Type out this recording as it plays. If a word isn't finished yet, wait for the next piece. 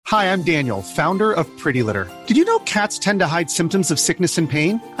Hi, I'm Daniel, founder of Pretty Litter. Did you know cats tend to hide symptoms of sickness and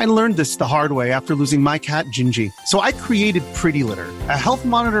pain? I learned this the hard way after losing my cat, Gingy. So I created Pretty Litter, a health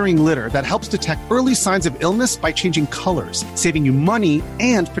monitoring litter that helps detect early signs of illness by changing colors, saving you money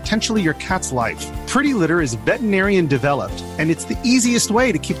and potentially your cat's life. Pretty Litter is veterinarian developed, and it's the easiest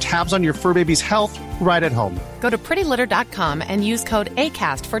way to keep tabs on your fur baby's health right at home. Go to prettylitter.com and use code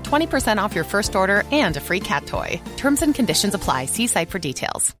ACAST for 20% off your first order and a free cat toy. Terms and conditions apply. See site for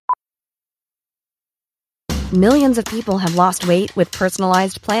details. Millions of people have lost weight with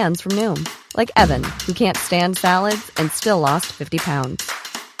personalized plans from Noom. Like Evan, who can't stand salads and still lost 50 pounds.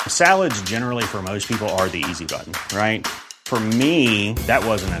 Salads generally for most people are the easy button, right? For me, that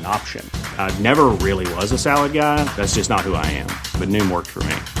wasn't an option. I never really was a salad guy. That's just not who I am. But Noom worked for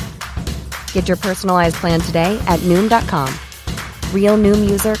me. Get your personalized plan today at Noom.com. Real Noom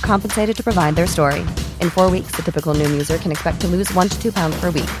user compensated to provide their story. In 4 weeks, the typical Noom user can expect to lose 1 to 2 pounds per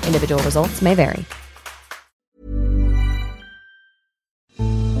week. Individual results may vary.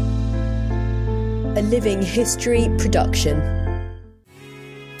 A Living History production.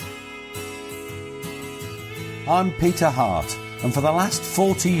 I'm Peter Hart, and for the last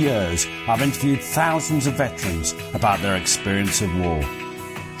 40 years, I've interviewed thousands of veterans about their experience of war.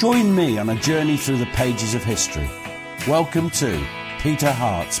 Join me on a journey through the pages of history. Welcome to Peter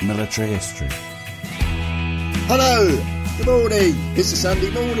Hart's Military History. Hello, good morning. It's a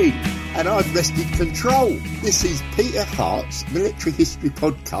Sunday morning, and I've wrested control. This is Peter Hart's Military History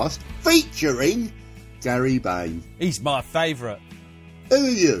podcast featuring Gary Bain. He's my favourite. Who are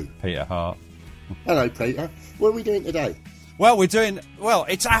you? Peter Hart. Hello, Peter. What are we doing today? Well,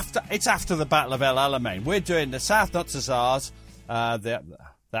 it's after the Battle of El Alamein. We're doing the South Notts Hussars.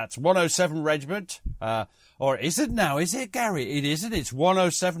 That's 107 Regiment. Or is it now? Is it, Gary? It isn't. It's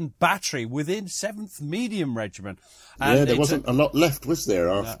 107 Battery within 7th Medium Regiment. And yeah, there wasn't a lot left, was there,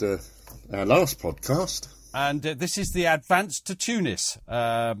 after our last podcast? And this is the advance to Tunis.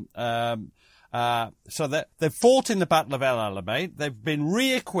 So they've fought in the Battle of El Alamein. They've been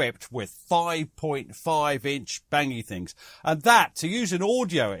re-equipped with 5.5-inch bangy things. And that, to use an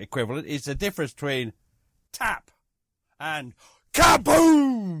audio equivalent, is the difference between tap and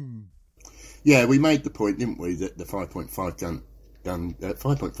kaboom! Yeah, we made the point, didn't we, that the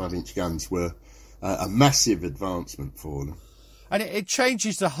 5.5-inch guns were a massive advancement for them. And it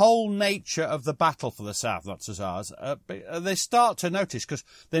changes the whole nature of the battle for the South Notts Hussars. They start to notice, because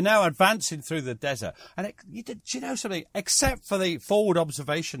they're now advancing through the desert. And do you know something? Except for the forward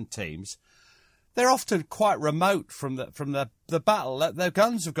observation teams, they're often quite remote from the battle. Their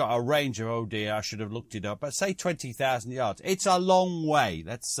guns have got a range of, oh dear, I should have looked it up, but say 20,000 yards. It's a long way,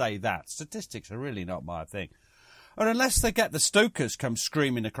 let's say that. Statistics are really not my thing. And unless they get the Stokers come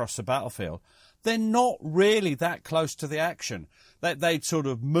screaming across the battlefield, they're not really that close to the action. They sort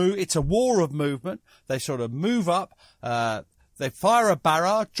of move. It's a war of movement. They sort of move up. They fire a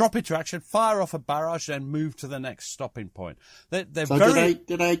barrage, drop into action, fire off a barrage, then move to the next stopping point. They're so very.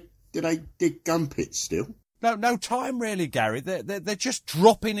 Do they dig gun pits still? No time really, Gary. They're just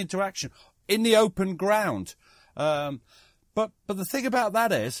dropping into action in the open ground. But the thing about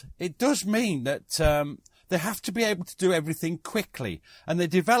that is, it does mean that they have to be able to do everything quickly. And they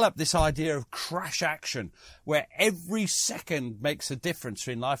develop this idea of crash action, where every second makes a difference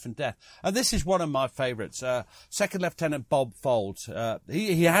between life and death. And this is one of my favourites. Second Lieutenant Bob Folds.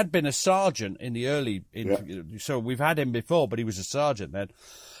 He had been a sergeant in the early... So we've had him before, but he was a sergeant then.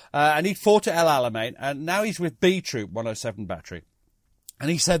 And he fought at El Alamein, and now he's with B Troop 107 Battery. And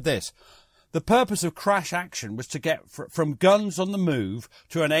he said this: the purpose of crash action was to get from guns on the move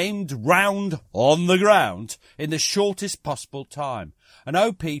to an aimed round on the ground in the shortest possible time. An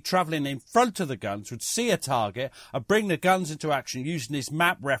OP travelling in front of the guns would see a target and bring the guns into action using his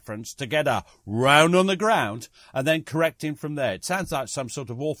map reference to get a round on the ground and then correcting from there. It sounds like some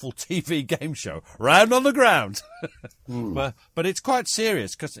sort of awful TV game show. Round on the ground. But it's quite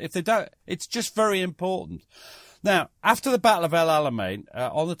serious, because if they don't, it's just very important. Now, after the Battle of El Alamein,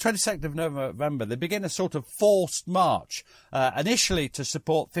 on the 22nd of November, they begin a sort of forced march, initially to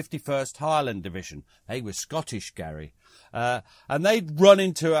support 51st Highland Division. They were Scottish, Gary. And they'd run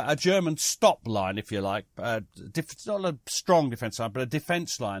into a German stop line, if you like. It's not a strong defence line, but a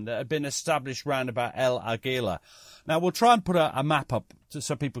defence line that had been established round about El Agila. Now, we'll try and put a map up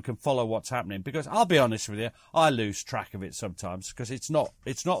so people can follow what's happening, because I'll be honest with you, I lose track of it sometimes, because it's not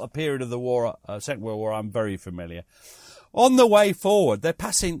a period of the war, Second World War I'm very familiar. On the way forward, they're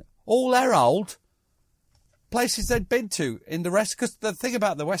passing all their old places they'd been to in the rest, because the thing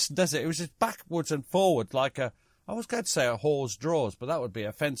about the Western Desert, it was just backwards and forward like I was going to say a whore's drawers, but that would be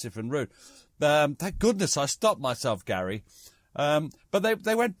offensive and rude. Thank goodness I stopped myself, Gary. But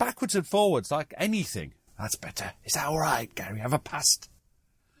they went backwards and forwards like anything. That's better. Is that all right, Gary? Have a past.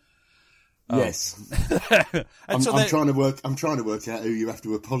 Yes. I'm trying to work out who you have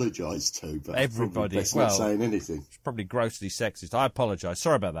to apologise to, but everybody. That's not saying anything. It's probably grossly sexist. I apologise.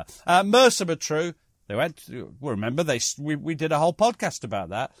 Sorry about that. Mercer but true. They went. Remember, we did a whole podcast about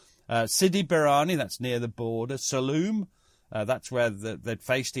that. Sidi Barrani, that's near the border. Saloum, that's where they'd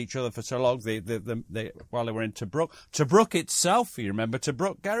faced each other for so long. While they were in Tobruk. Tobruk itself, you remember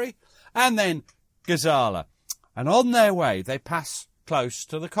Tobruk, Gary, and then Gazala, and on their way they pass close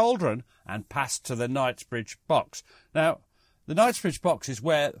to the cauldron and passed to the Knightsbridge box. Now, the Knightsbridge box is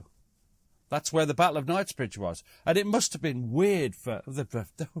that's where the Battle of Knightsbridge was. And it must have been weird for there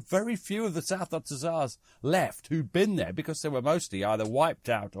were very few of the South Hussars left who'd been there because they were mostly either wiped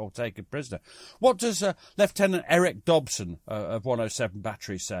out or taken prisoner. What does Lieutenant Eric Dobson of 107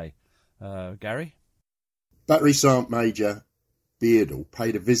 Battery say, Gary? Battery Sergeant Major Beardall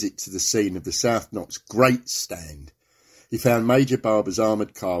paid a visit to the scene of the South Notts Great Stand. He found Major Barber's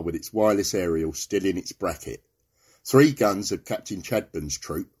armoured car with its wireless aerial still in its bracket. 3 guns of Captain Chadburn's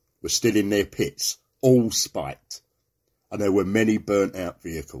troop were still in their pits, all spiked, and there were many burnt-out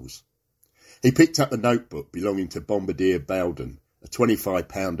vehicles. He picked up a notebook belonging to Bombardier Bowden, a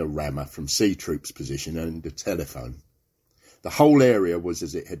 25-pounder rammer from Sea Troops position, and a telephone. The whole area was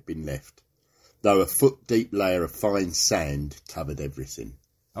as it had been left, though a foot-deep layer of fine sand covered everything.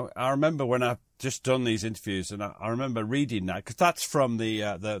 I remember when I've just done these interviews, and I remember reading that, because that's from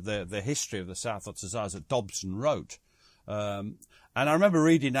the history of the South Hussars that Dobson wrote. And I remember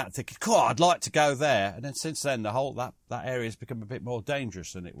reading that, thinking, God, I'd like to go there. And then since then, the whole that area has become a bit more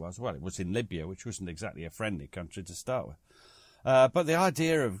dangerous than it was. Well, it was in Libya, which wasn't exactly a friendly country to start with. But the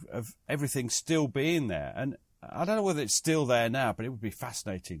idea of everything still being there, and I don't know whether it's still there now, but it would be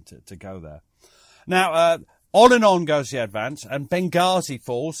fascinating to go there. Now, on and on goes the advance, and Benghazi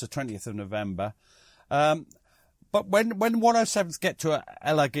falls, the 20th of November. But when 107th get to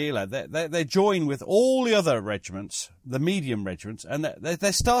El Agheila, they join with all the other regiments, the medium regiments, and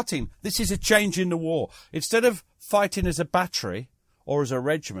they're starting. This is a change in the war. Instead of fighting as a battery or as a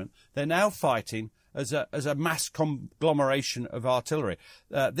regiment, they're now fighting as a mass conglomeration of artillery.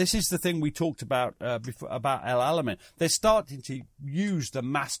 This is the thing we talked about before, about El Alamein. They're starting to use the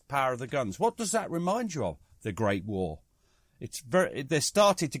massed power of the guns. What does that remind you of? The Great War. They're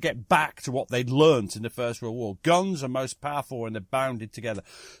starting to get back to what they'd learnt in the First World War. Guns are most powerful when they're bounded together.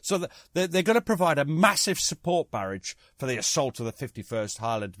 So they're going to provide a massive support barrage for the assault of the 51st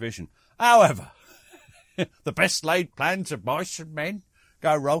Highland Division. However, the best laid plans of mice and men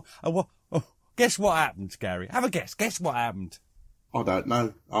go wrong. And guess what happened, Gary? Have a guess. Guess what happened? I don't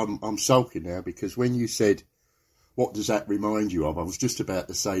know. I'm sulking now because when you said, what does that remind you of? I was just about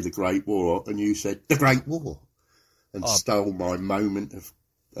to say the Great War, and you said the Great War, and stole my moment of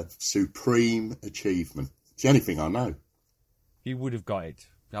supreme achievement. It's the only thing I know. You would have got it.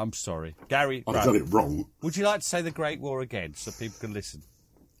 I'm sorry. Gary, I got it wrong. Would you like to say the Great War again so people can listen?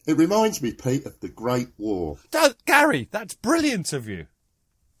 It reminds me, Pete, of the Great War. Gary, that's brilliant of you.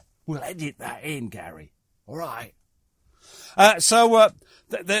 We'll edit that in, Gary. All right. So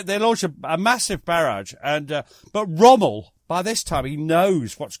they launch a massive barrage, but Rommel, by this time, he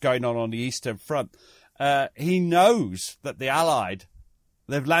knows what's going on the Eastern Front. He knows that the Allied,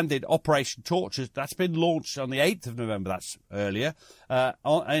 they've landed Operation Torture. That's been launched on the 8th of November, that's earlier,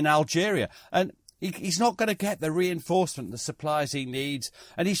 in Algeria. And he's not going to get the reinforcement, the supplies he needs.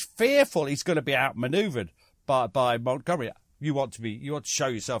 And he's fearful he's going to be outmanoeuvred by Montgomery. You want to show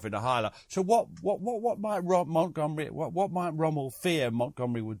yourself in a highlight. So what might Rommel fear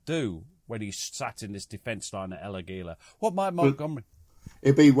Montgomery would do when he sat in this defence line at El Agheila? What might Montgomery?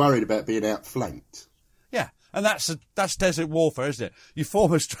 He'd be worried about being outflanked. Yeah, and that's desert warfare, isn't it? You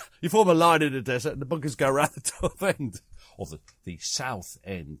form a line in the desert, and the bunkers go around the top end or the south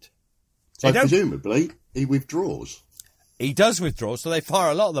end. So presumably he withdraws. He does withdraw, so they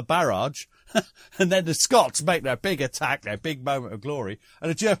fire a lot of the barrage, and then the Scots make their big attack, their big moment of glory,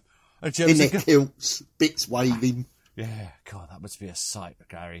 and in their kilts, bits waving. Yeah, God, that must be a sight,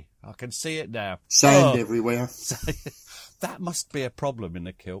 Gary. I can see it now. Sand everywhere. That must be a problem in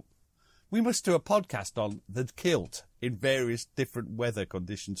the kilt. We must do a podcast on the kilt in various different weather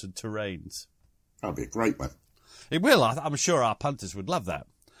conditions and terrains. That'll be a great one. It will. I'm sure our punters would love that.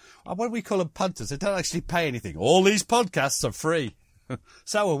 When we call them punters, they don't actually pay anything. All these podcasts are free.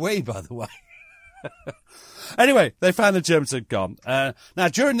 So are we, by the way. Anyway, they found the Germans had gone. Now,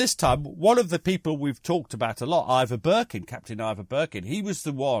 during this time, one of the people we've talked about a lot, Ivor Birkin, Captain Ivor Birkin, he was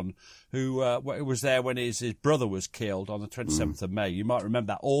the one who was there when his brother was killed on the 27th of May. You might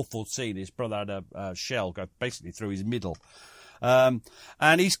remember that awful scene. His brother had a shell go basically through his middle.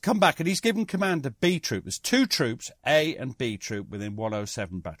 And he's come back and he's given command to B Troop. There's 2 troops, A and B Troop, within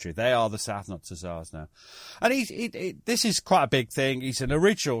 107 Battery. They are the South Notts Hussars now. And this is quite a big thing. He's an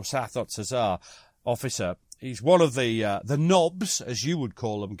original South Notts Hussar officer. He's one of the knobs, as you would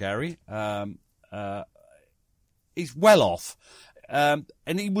call them, Gary. He's well off. And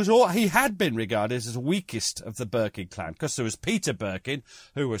he had been regarded as the weakest of the Birkin clan, because there was Peter Birkin,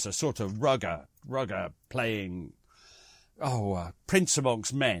 who was a sort of rugger playing, prince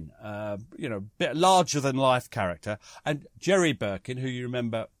amongst men, bit larger than life character, and Jerry Birkin, who you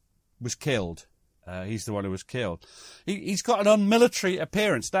remember was killed. He's the one who was killed. He's got an unmilitary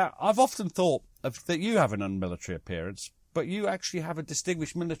appearance. Now, I've often thought that you have an unmilitary appearance, but you actually have a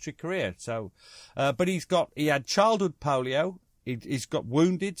distinguished military career. So, but he had childhood polio. He's got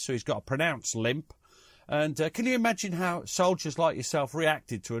wounded, so he's got a pronounced limp. And can you imagine how soldiers like yourself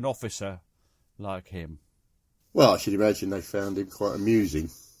reacted to an officer like him? Well, I should imagine they found him quite amusing.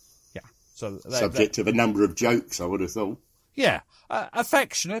 Yeah. So subject of a number of jokes, I would have thought. Yeah.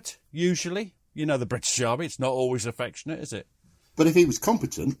 Affectionate, usually. You know the British Army, it's not always affectionate, is it? But if he was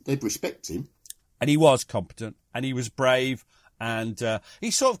competent, they'd respect him. And he was competent, and he was brave, and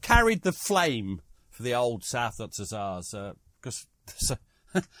he sort of carried the flame for the old South Notts Hussars,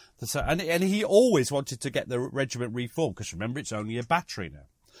 and he always wanted to get the regiment reformed, because remember, it's only a battery now.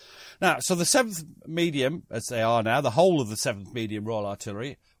 Now, so the 7th Medium, as they are now, the whole of the 7th Medium Royal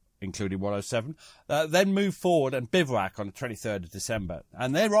Artillery, including 107, then move forward and bivouac on the 23rd of December.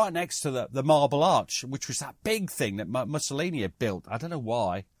 And they're right next to the Marble Arch, which was that big thing that Mussolini had built. I don't know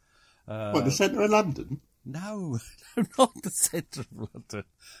why. What, the centre of London? No, not the centre of London.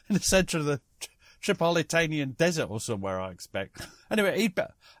 In the centre of the Tripolitanian desert or somewhere, I expect. Anyway,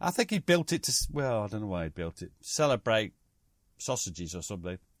 I think he built it I don't know why he built it. Celebrate sausages or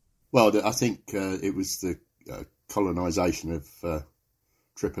something. Well, I think it was the colonisation of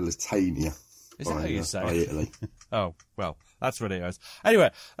Tripolitania. Is that how you say by it? Italy. Oh, well, that's what it is.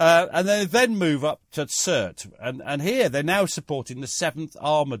 Anyway, and they then move up to Sirte. And here they're now supporting the 7th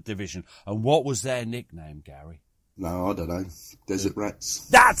Armoured Division. And what was their nickname, Gary? No, I don't know. Desert Rats.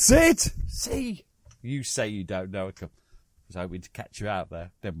 That's it! See? You say you don't know. I was hoping to catch you out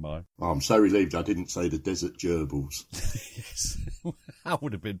there. Never mind. Oh, I'm so relieved I didn't say the Desert Gerbils. Yes. That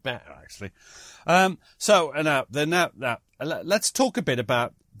would have been better, actually. Let's talk a bit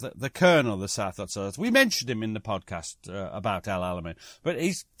about the colonel of the South Notts Hussars. We mentioned him in the podcast about El Alamein, but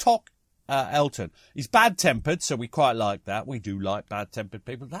he's Elton. He's bad-tempered, so we quite like that. We do like bad-tempered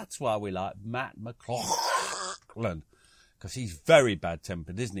people. That's why we like Matt McLaughlin, because he's very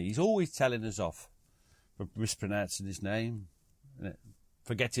bad-tempered, isn't he? He's always telling us off for mispronouncing his name,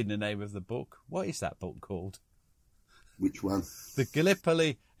 forgetting the name of the book. What is that book called? Which one? The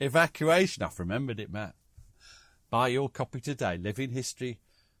Gallipoli Evacuation. I've remembered it, Matt. Buy your copy today,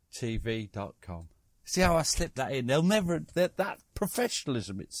 livinghistorytv.com. See how I slipped that in? They'll never, that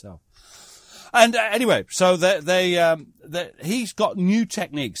professionalism itself. And anyway, so he's got new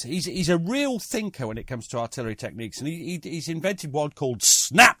techniques. He's a real thinker when it comes to artillery techniques, and he's invented one called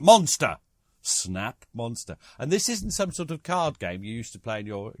Snap Monster. Snap Monster. And this isn't some sort of card game you used to play in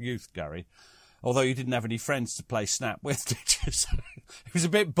your youth, Gary. Although you didn't have any friends to play Snap with, did you? So it was a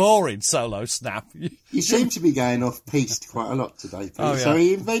bit boring, solo Snap. You seem to be going off-piste quite a lot today, Pete. Oh, yeah. So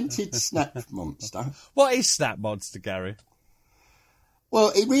he invented Snap Monster. What is Snap Monster, Gary?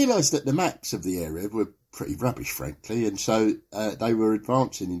 Well, he realised that the maps of the area were pretty rubbish, frankly, and so they were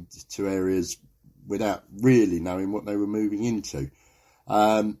advancing into areas without really knowing what they were moving into.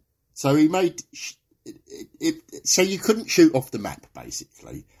 So he made so you couldn't shoot off the map,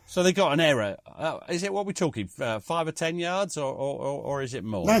 basically. So they got an error. Is it what we're talking, 5 or 10 yards, or is it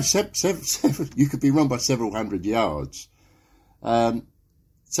more? No, several, you could be wrong by several hundred yards.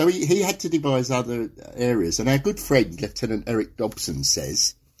 So he had to devise other areas, and our good friend Lieutenant Eric Dobson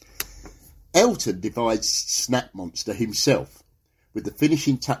says Elton devised Snap Monster himself, with the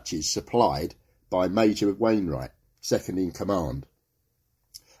finishing touches supplied by Major Wainwright, second in command,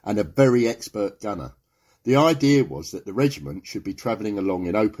 and a very expert gunner. The idea was that the regiment should be travelling along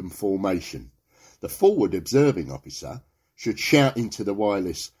in open formation. The forward observing officer should shout into the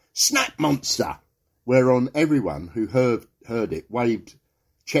wireless, "Snap Monster!" whereon everyone who heard it waved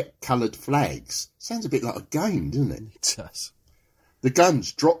check-coloured flags. Sounds a bit like a game, doesn't it? It does. The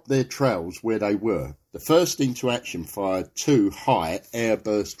guns dropped their trails where they were. The first into action fired 2 high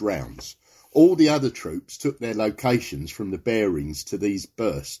air-burst rounds. All the other troops took their locations from the bearings to these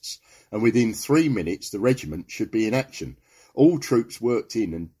bursts, and within 3 minutes the regiment should be in action. All troops worked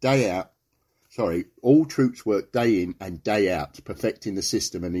in, and day out all troops worked day in and day out, perfecting the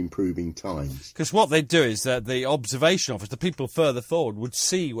system and improving times. Because what they'd do is that the observation office, the people further forward, would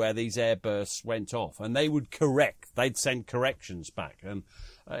see where these airbursts went off, and they would correct. They'd send corrections back, and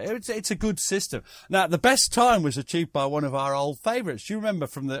it's a good system. Now, the best time was achieved by one of our old favourites. Do you remember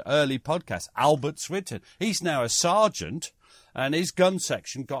from the early podcast, Albert Swinton? He's now a sergeant, and his gun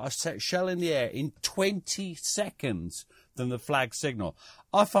section got a shell in the air in 20 seconds than the flag signal.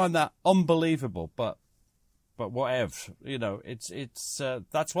 I find that unbelievable, but whatever, you know, it's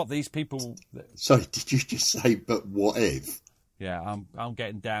that's what these people. Sorry, did you just say but whatever? Yeah, I'm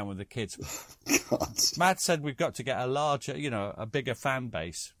getting down with the kids. God. Matt said we've got to get a larger, you know, a bigger fan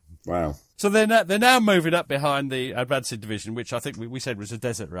base. Wow. So they're now moving up behind the Advanced Division, which I think we said was a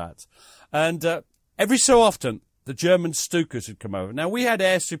Desert Rat, and every so often the German Stukas would come over. Now we had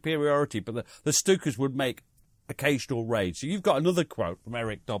air superiority, but the Stukas would make occasional raids. So you've got another quote from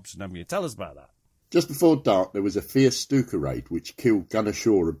Eric Dobson, haven't you? Tell us about that. Just before dark, there was a fierce Stuka raid which killed Gunner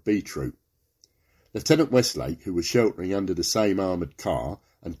Shaw of B Troop. Lieutenant Westlake, who was sheltering under the same armoured car,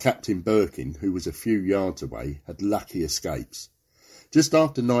 and Captain Birkin, who was a few yards away, had lucky escapes. Just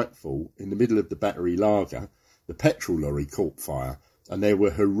after nightfall, in the middle of the battery lager, the petrol lorry caught fire, and there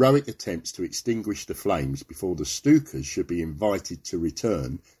were heroic attempts to extinguish the flames before the Stukas should be invited to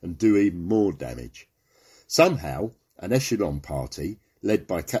return and do even more damage. Somehow, an echelon party, led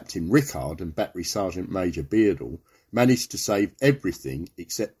by Captain Rickard and Battery Sergeant Major Beardall, managed to save everything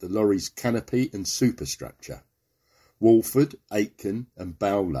except the lorry's canopy and superstructure. Walford, Aitken and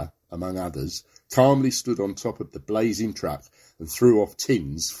Bowler, among others, calmly stood on top of the blazing truck and threw off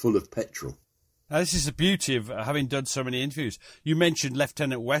tins full of petrol. Now, this is the beauty of having done so many interviews. You mentioned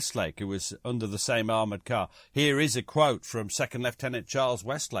Lieutenant Westlake, who was under the same armoured car. Here is a quote from Second Lieutenant Charles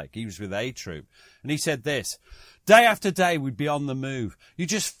Westlake. He was with A Troop. And he said this: "Day after day we'd be on the move. You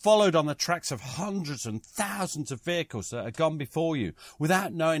just followed on the tracks of hundreds and thousands of vehicles that had gone before you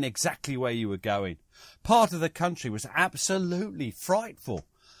without knowing exactly where you were going. Part of the country was absolutely frightful.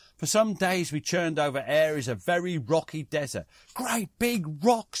 For some days we churned over areas of very rocky desert. Great big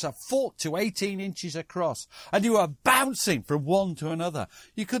rocks of 4 to 18 inches across, and you were bouncing from one to another.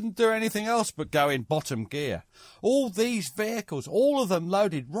 You couldn't do anything else but go in bottom gear. All these vehicles, all of them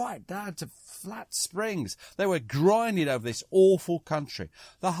loaded right down to flat springs. They were grinding over this awful country.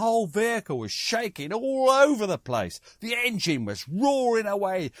 The whole vehicle was shaking all over the place. The engine was roaring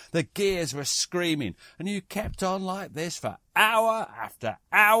away. The gears were screaming. And you kept on like this for hour after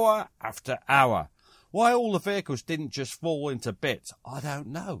hour after hour. Why all the vehicles didn't just fall into bits, I don't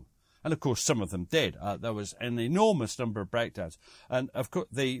know. And, of course, some of them did. There was an enormous number of breakdowns. And, of course,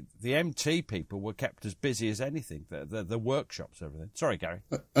 the MT people were kept as busy as anything, the workshops, everything. Sorry, Gary.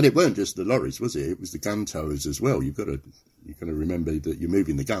 And it weren't just the lorries, was it? It was the gun towers as well. You've got to remember that you're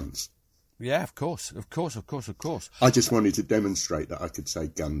moving the guns. Yeah, of course. I just wanted to demonstrate that I could say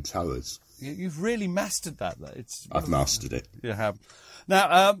gun towers. You've really mastered that. I've mastered it. You have.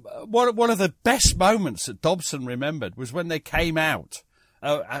 Now, one of the best moments that Dobson remembered was when they came out.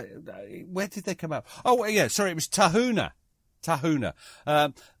 Where did they come out? Oh, yeah, sorry, it was Tahuna.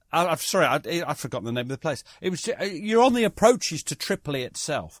 I'm sorry, I've forgotten the name of the place. It was you're on the approaches to Tripoli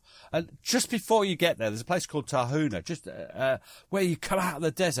itself, and just before you get there, there's a place called Tahuna, just where you come out of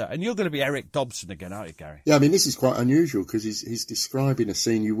the desert, and you're going to be Eric Dobson again, aren't you, Gary? Yeah, I mean, this is quite unusual because he's describing a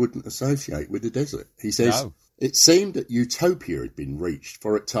scene you wouldn't associate with the desert. He says, no. It seemed that utopia had been reached,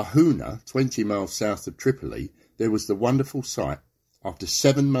 for at Tahuna, 20 miles south of Tripoli, there was the wonderful sight, after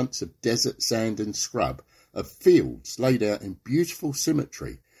 7 months of desert sand and scrub, of fields laid out in beautiful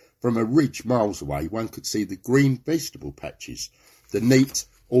symmetry. From a ridge miles away, one could see the green vegetable patches, the neat,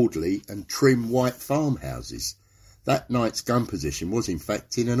 orderly and trim white farmhouses. That night's gun position was, in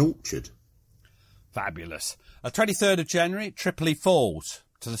fact, in an orchard. Fabulous. 23rd of January, Tripoli falls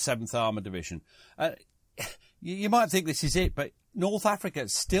to the 7th Armoured Division. You might think this is it, but North Africa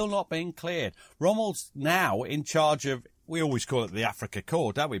is still not being cleared. Rommel's now in charge of, we always call it the Africa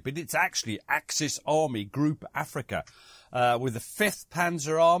Corps, don't we? But it's actually Axis Army Group Africa. With the 5th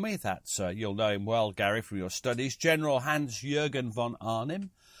Panzer Army, that's, you'll know him well, Gary, from your studies, General Hans-Jürgen von Arnim.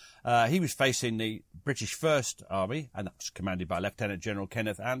 He was facing the British 1st Army, and that was commanded by Lieutenant General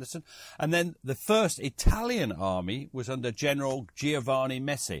Kenneth Anderson. And then the 1st Italian Army was under General Giovanni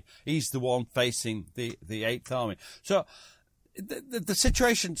Messi. He's the one facing the 8th Army. So the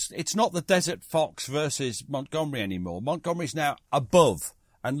situation, it's not the Desert Fox versus Montgomery anymore. Montgomery's now above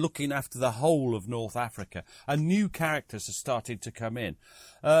and looking after the whole of North Africa. And new characters are starting to come in.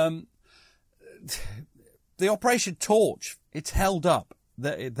 The Operation Torch, it's held up.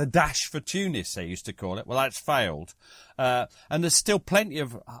 the dash for Tunis, they used to call it. Well, that's failed. And there's still plenty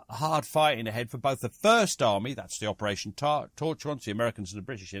of hard fighting ahead for both the First Army, that's the Operation Torch ones, the Americans and the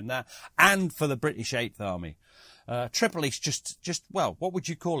British in that, and for the British Eighth Army. Tripoli's just well, what would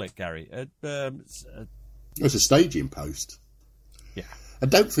you call it, Gary? It's a staging post. Yeah. And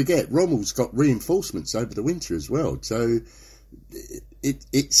don't forget, Rommel's got reinforcements over the winter as well. So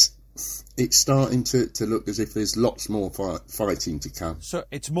it's starting to look as if there's lots more fighting to come. So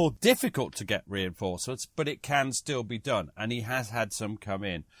it's more difficult to get reinforcements, but it can still be done, and he has had some come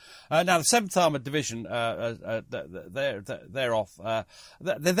in. Now, the 7th Armoured Division, they're off.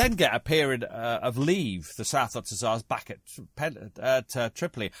 They then get a period of leave, the South Hussars, back at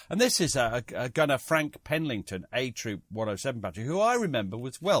Tripoli. And this is a gunner, Frank Penlington, A Troop 107 Battery, who I remember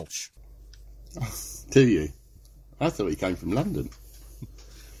was Welsh. Do you? I thought he came from London.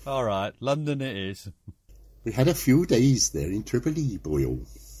 All right, London it is. We had a few days there in Tripoli, Boyle.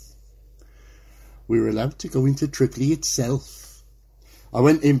 We were allowed to go into Tripoli itself. I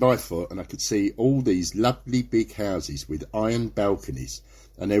went in by foot and I could see all these lovely big houses with iron balconies,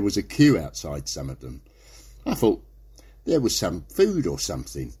 and there was a queue outside some of them. I thought there was some food or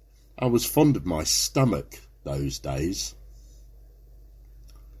something. I was fond of my stomach those days.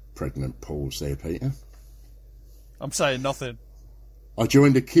 Pregnant pause there, Peter. I'm saying nothing. I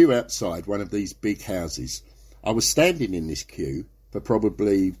joined a queue outside one of these big houses. I was standing in this queue for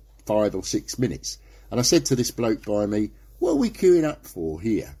probably 5 or 6 minutes, and I said to this bloke by me, "What are we queuing up for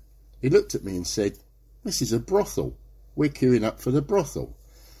here?" He looked at me and said, "This is a brothel. We're queuing up for the brothel."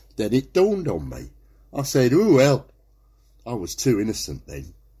 Then it dawned on me. I said, "Oh, well." I was too innocent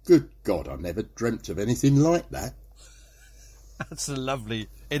then. Good God, I never dreamt of anything like that. That's a lovely,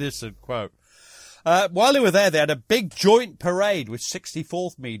 innocent quote. While they were there, they had a big joint parade with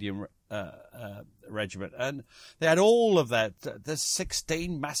 64th Medium Regiment, and they had all of that. There's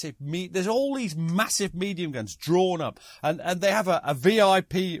 16 massive there's all these massive medium guns drawn up, and they have a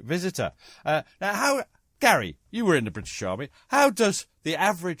VIP visitor. Now, Gary, you were in the British Army. How does the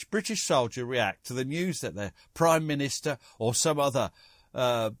average British soldier react to the news that their Prime Minister or some other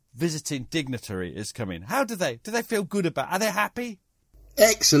visiting dignitary is coming? How do they feel good about it? Are they happy?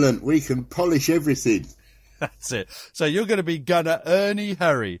 Excellent, we can polish everything. That's it. So you're going to be Gunner Ernie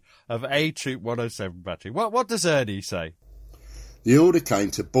Hurry of A Troop 107 Battery. What does Ernie say? The order came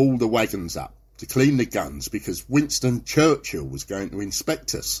to ball the wagons up, to clean the guns, because Winston Churchill was going to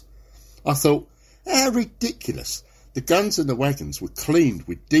inspect us. I thought, how ridiculous. The guns and the wagons were cleaned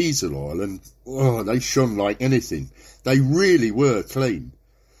with diesel oil and, they shone like anything. They really were clean.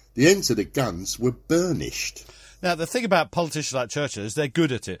 The ends of the guns were burnished. Now, the thing about politicians like Churchill is they're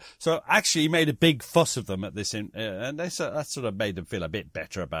good at it. So, actually, he made a big fuss of them at this, and that sort of made them feel a bit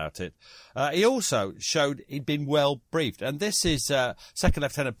better about it. He also showed he'd been well briefed. And this is Second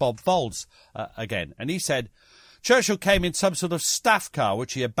Lieutenant Bob Volz again. And he said, Churchill came in some sort of staff car,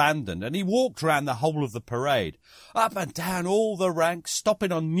 which he abandoned, and he walked around the whole of the parade, up and down all the ranks,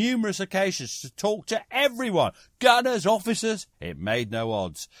 stopping on numerous occasions to talk to everyone, gunners, officers. It made no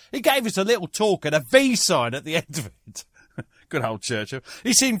odds. He gave us a little talk and a V sign at the end of it. Good old Churchill.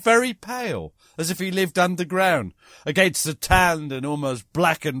 He seemed very pale, as if he lived underground, against the tanned and almost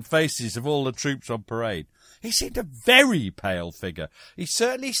blackened faces of all the troops on parade. He seemed a very pale figure. He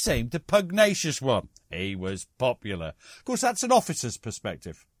certainly seemed a pugnacious one. He was popular. Of course, that's an officer's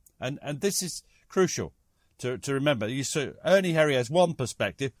perspective. And this is crucial to remember. Ernie Hurry has one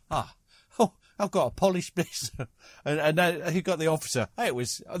perspective. I've got a polished bliss. and he got the officer.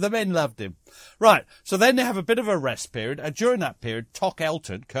 The men loved him. Right, so then they have a bit of a rest period. And during that period,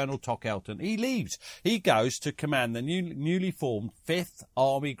 Colonel Tock Elton, he leaves. He goes to command the newly formed 5th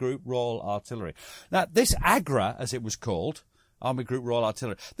Army Group Royal Artillery. Now, this AGRA, as it was called, Army Group Royal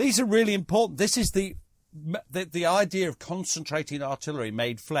Artillery, these are really important. This is the idea of concentrating artillery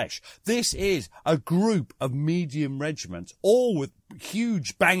made flesh. This is a group of medium regiments, all with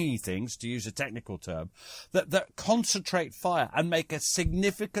huge bangy things, to use a technical term, that concentrate fire and make a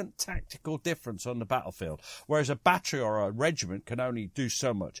significant tactical difference on the battlefield. Whereas a battery or a regiment can only do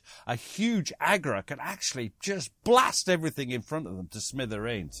so much. A huge AGRA can actually just blast everything in front of them to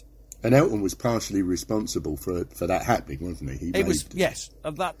smithereens. And Elton was partially responsible for that happening, wasn't he? Yes.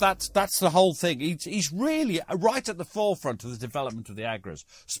 That's the whole thing. He's really right at the forefront of the development of the AGRAs.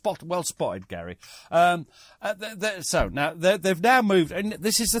 Well spotted, Gary. So now they've now moved, and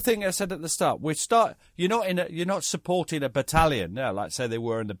this is the thing I said at the start. You're not supporting a battalion now, like say they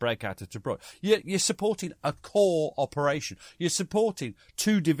were in the breakout of Tobruk. You're supporting a core operation. You're supporting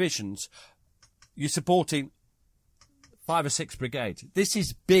 2 divisions. You're supporting 5 or 6 brigades. This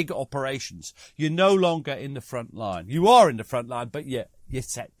is big operations. You're no longer in the front line. You are in the front line, but you're you're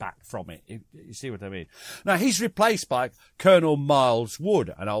set back from it. You see what I mean? Now, he's replaced by Colonel Miles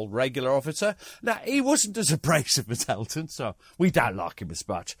Wood, an old regular officer. Now, he wasn't as abrasive as Elton, so we don't like him as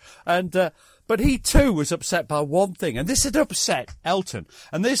much. And but he too was upset by one thing, and this had upset Elton,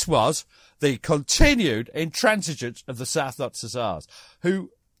 and this was the continued intransigence of the South Notts Hussars,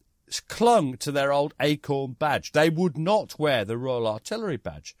 who clung to their old acorn badge. They would not wear the Royal Artillery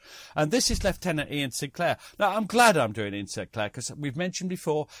badge. And this is Lieutenant Ian Sinclair. Now, I'm glad I'm doing Ian Sinclair, because we've mentioned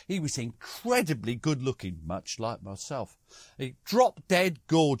before, he was incredibly good-looking, much like myself. He drop-dead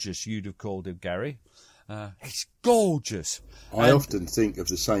gorgeous, you'd have called him, Gary. He's gorgeous. I often think of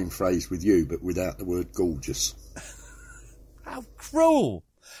the same phrase with you, but without the word gorgeous. How cruel.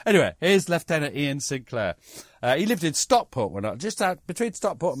 Anyway, here's Lieutenant Ian Sinclair. He lived in Stockport just out between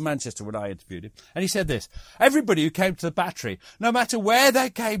Stockport and Manchester when I interviewed him. And he said this: everybody who came to the battery, no matter where they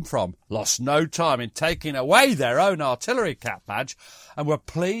came from, lost no time in taking away their own artillery cap badge and were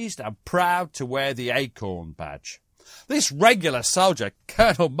pleased and proud to wear the acorn badge. This regular soldier,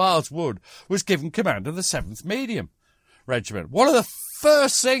 Colonel Miles Wood, was given command of the 7th Medium Regiment. One of the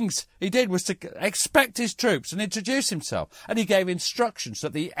first things he did was to expect his troops and introduce himself, and he gave instructions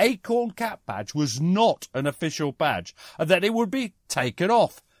that the acorn cap badge was not an official badge and that it would be taken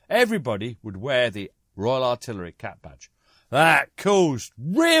off. Everybody would wear the Royal Artillery cap badge. That caused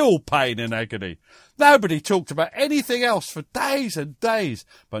real pain and agony. Nobody talked about anything else for days and days,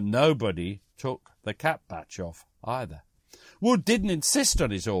 but nobody took the cap badge off either. Wood didn't insist on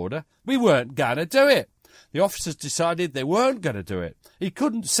his order. We weren't going to do it. The officers decided they weren't going to do it. He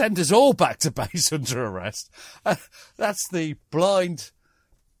couldn't send us all back to base under arrest. That's the blind,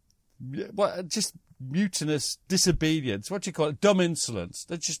 just mutinous disobedience. What do you call it? Dumb insolence.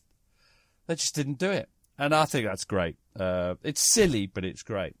 They just didn't do it. And I think that's great. It's silly, but it's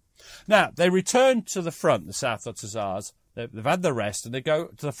great. Now, they return to the front, the South Notts Hussars. They've had the rest, and they go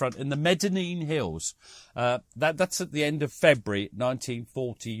to the front in the Medinine Hills. That's at the end of February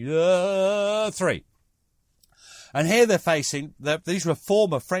 1943. And here they're facing, these were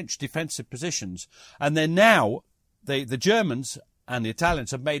former French defensive positions, and they're now, the Germans and the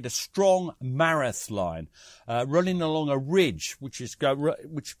Italians have made a strong Mareth line, running along a ridge, which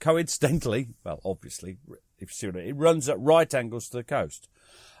coincidentally, well, obviously, if you see what it runs at right angles to the coast.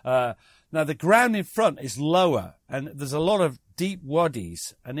 Now, the ground in front is lower, and there's a lot of deep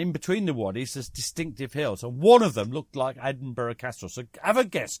waddies, and in between the waddies there's distinctive hills, and one of them looked like Edinburgh Castle. So have a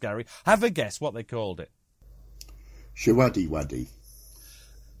guess, Gary. Have a guess what they called it. Shawaddy Waddy.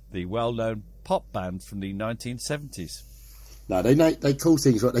 The well-known pop band from the 1970s. No, they call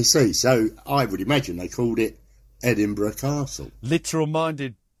things what they see. So I would imagine they called it Edinburgh Castle.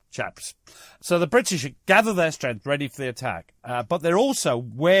 Literal-minded chaps. So the British gather their strength ready for the attack, but they're also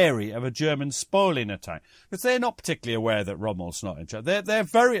wary of a German spoiling attack, because they're not particularly aware that Rommel's not in charge.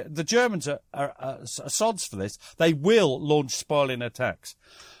 The Germans are sods for this. They will launch spoiling attacks.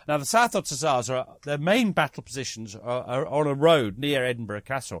 Now, the South Notts Hussars, their main battle positions are on a road near Edinburgh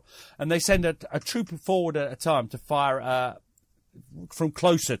Castle, and they send a troop forward at a time to fire from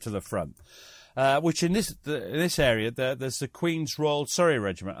closer to the front. Which in this area, there's the Queen's Royal Surrey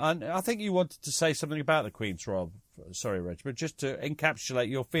Regiment. And I think you wanted to say something about the Queen's Royal Surrey Regiment, just to encapsulate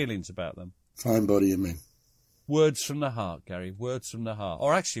your feelings about them. Fine body and men. Words from the heart, Gary. Words from the heart.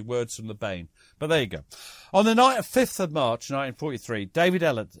 Or actually, words from the bane. But there you go. On the night of 5th of March, 1943, David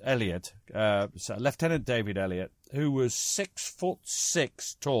Elliott, Lieutenant David Elliott, who was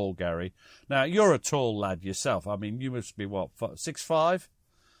 6'6" tall, Gary. Now, you're a tall lad yourself. I mean, you must be, 6'5"?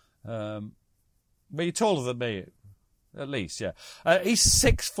 Well, you're taller than me, at least, yeah. He's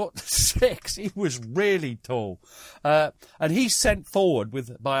 6'6". He was really tall. And he's sent forward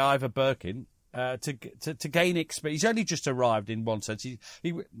by Ivor Birkin to gain experience. He's only just arrived in one sense. He'd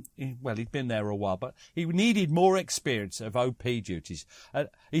been there a while, but he needed more experience of OP duties.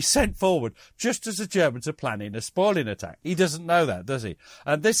 He's sent forward just as the Germans are planning a spoiling attack. He doesn't know that, does he?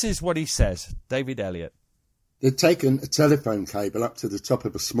 And this is what he says, David Elliott. They'd taken a telephone cable up to the top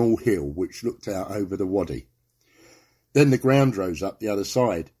of a small hill which looked out over the waddy. Then the ground rose up the other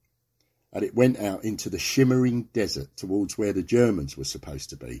side, and it went out into the shimmering desert towards where the Germans were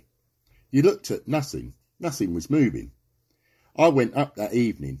supposed to be. You looked at nothing. Nothing was moving. I went up that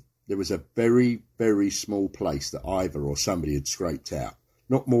evening. There was a very, very small place that Ivor or somebody had scraped out,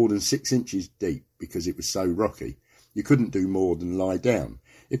 not more than 6 inches deep because it was so rocky. You couldn't do more than lie down.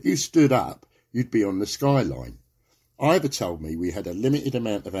 If you stood up, you'd be on the skyline. Ivor told me we had a limited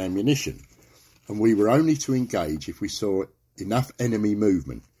amount of ammunition, and we were only to engage if we saw enough enemy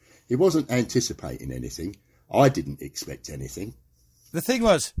movement. He wasn't anticipating anything. I didn't expect anything. the thing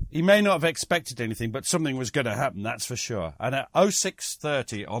was, he may not have expected anything, but something was going to happen, that's for sure. And at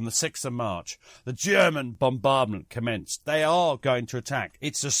 06:30 on the 6th of March, the German bombardment commenced. They are going to attack.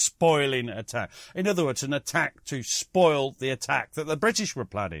 It's a spoiling attack. In other words, an attack to spoil the attack that the British were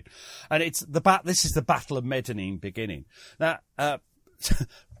planning. And this is the Battle of Medellin beginning. Now,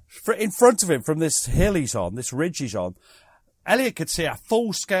 in front of him, from this hill he's on, this ridge he's on, Elliot could see a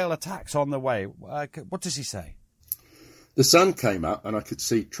full-scale attacks on the way. What does he say? The sun came up and I could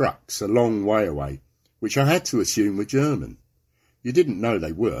see trucks a long way away, which I had to assume were German. You didn't know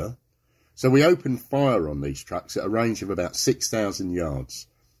they were. So we opened fire on these trucks at a range of about 6,000 yards.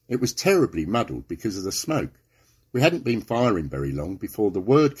 It was terribly muddled because of the smoke. We hadn't been firing very long before the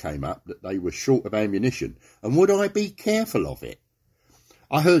word came up that they were short of ammunition, and would I be careful of it?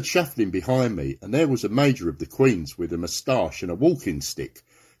 I heard shuffling behind me, and there was a major of the Queens with a moustache and a walking stick,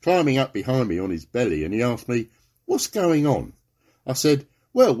 climbing up behind me on his belly, and he asked me, "What's going on?" I said,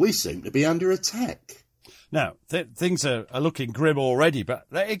 "Well, we seem to be under attack." Now, things are looking grim already, but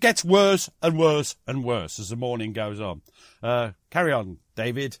it gets worse and worse and worse as the morning goes on. Carry on,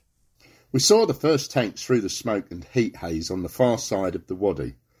 David. We saw the first tanks through the smoke and heat haze on the far side of the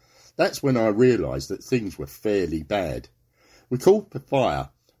Wadi. That's when I realised that things were fairly bad. We called for fire,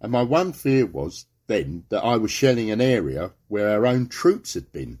 and my one fear was then that I was shelling an area where our own troops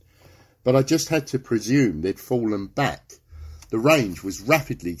had been. But I just had to presume they'd fallen back. The range was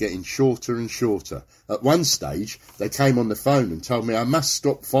rapidly getting shorter and shorter. At one stage, they came on the phone and told me I must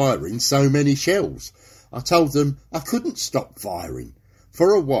stop firing so many shells. I told them I couldn't stop firing.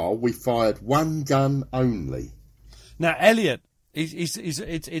 For a while, we fired one gun only. Now, Elliot,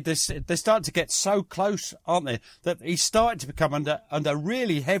 they start to get so close, aren't they, that he's starting to become under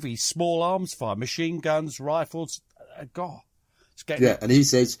really heavy small arms fire, machine guns, rifles. God. Yeah, and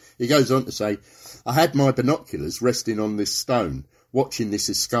he goes on to say, I had my binoculars resting on this stone, watching this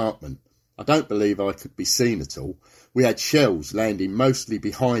escarpment. I don't believe I could be seen at all. We had shells landing mostly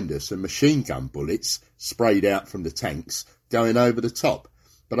behind us and machine gun bullets, sprayed out from the tanks, going over the top.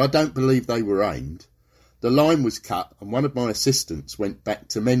 But I don't believe they were aimed. The line was cut and one of my assistants went back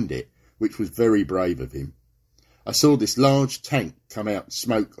to mend it, which was very brave of him. I saw this large tank come out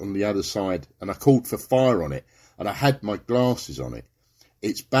smoke on the other side and I called for fire on it. And I had my glasses on it.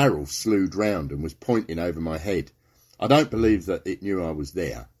 Its barrel slewed round and was pointing over my head. I don't believe that it knew I was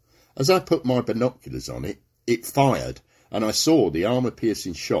there. As I put my binoculars on it, it fired, and I saw the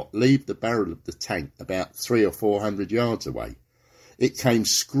armour-piercing shot leave the barrel of the tank about 300 or 400 yards away. It came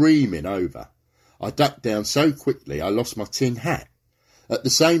screaming over. I ducked down so quickly I lost my tin hat. At the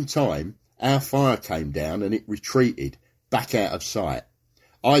same time, our fire came down and it retreated, back out of sight.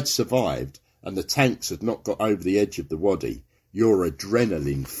 I'd survived, and the tanks had not got over the edge of the Wadi. Your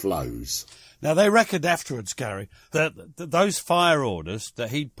adrenaline flows. Now, they reckoned afterwards, Gary, that those fire orders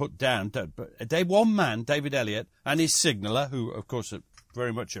that he'd put down, one man, David Elliot, and his signaller, who, of course, are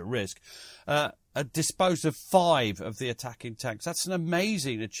very much at risk, disposed of 5 of the attacking tanks. That's an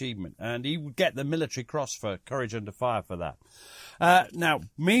amazing achievement, and he would get the military cross for courage under fire for that. Now,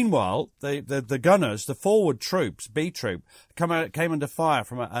 meanwhile, the gunners, the forward troops, B Troop, came under fire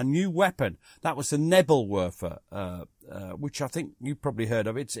from a new weapon. That was the Nebelwerfer, which I think you probably heard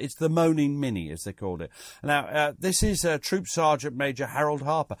of. It's the Moaning Mini, as they called it. Now, this is Troop Sergeant Major Harold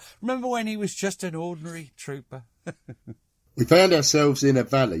Harper. Remember when he was just an ordinary trooper? We found ourselves in a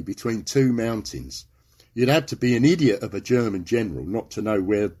valley between 2 mountains. You'd have to be an idiot of a German general not to know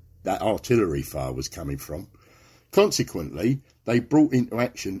where that artillery fire was coming from. Consequently, they brought into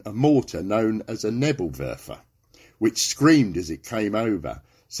action a mortar known as a Nebelwerfer, which screamed as it came over,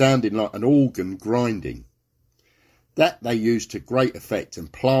 sounding like an organ grinding. That they used to great effect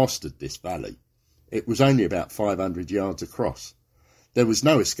and plastered this valley. It was only about 500 yards across. There was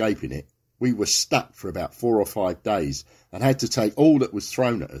no escaping it. We were stuck for about 4 or 5 days and had to take all that was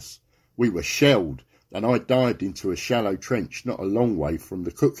thrown at us. We were shelled, and I dived into a shallow trench not a long way from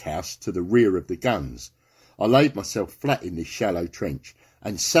the cookhouse to the rear of the guns. I laid myself flat in this shallow trench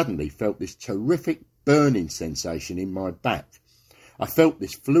and suddenly felt this terrific burning sensation in my back. I felt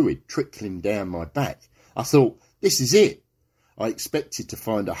this fluid trickling down my back. I thought, this is it. I expected to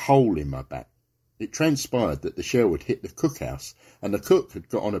find a hole in my back. It transpired that the shell had hit the cookhouse and the cook had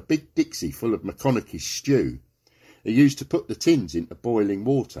got on a big dixie full of McConaughey's stew. He used to put the tins into boiling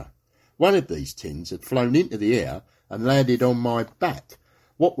water. One of these tins had flown into the air and landed on my back.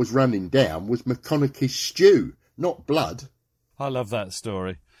 What was running down was McConaughey's stew, not blood. I love that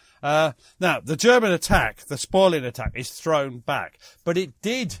story. Now, the German attack, the spoiling attack, is thrown back, but it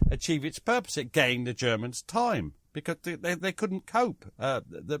did achieve its purpose. It gained the Germans time. because they couldn't cope.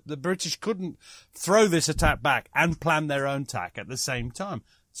 The British couldn't throw this attack back and plan their own attack at the same time.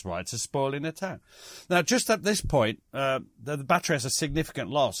 That's why it's a spoiling attack. Now, just at this point, the battery has a significant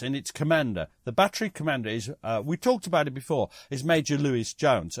loss in its commander. The battery commander is, we talked about it before, is Major Lewis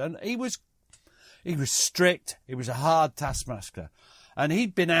Jones. And he was strict. He was a hard taskmaster. And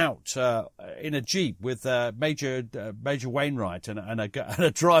he'd been out in a jeep with Major Wainwright and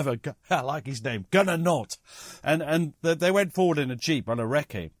a driver, I like his name, Gunner Knott. And they went forward in a jeep on a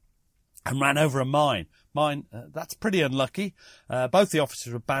recce and ran over a mine. That's pretty unlucky. Both the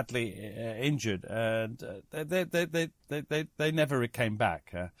officers were badly injured, and they never came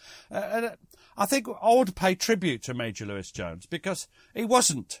back. And I think I ought to pay tribute to Major Lewis Jones, because he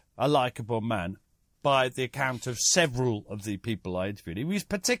wasn't a likeable man by the account of several of the people I interviewed. He was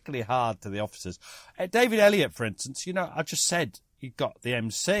particularly hard to the officers. David Elliott, for instance, I just said he got the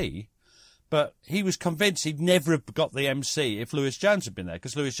MC, but he was convinced he'd never have got the MC if Lewis Jones had been there,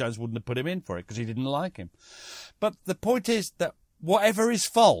 because Lewis Jones wouldn't have put him in for it because he didn't like him. But the point is that whatever his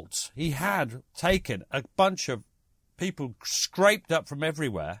faults, he had taken a bunch of people scraped up from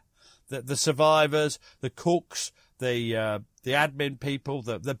everywhere, the survivors, the cooks, the admin people,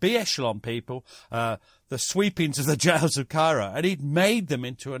 the B echelon people, the sweepings of the jails of Cairo, and he'd made them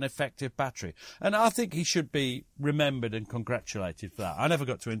into an effective battery. And I think he should be remembered and congratulated for that. I never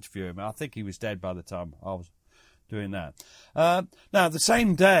got to interview him. I think he was dead by the time I was doing that. Now, the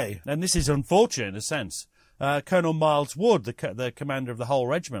same day, and this is unfortunate in a sense, Colonel Miles Wood, the commander of the whole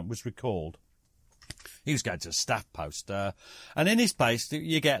regiment, was recalled. He was going to a staff post, and in his place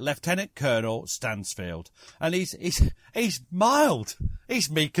you get Lieutenant Colonel Stansfield, and he's mild, he's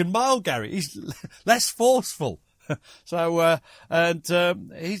meek and mild, Gary. He's less forceful. So the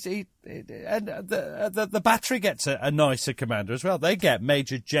battery gets a nicer commander as well. They get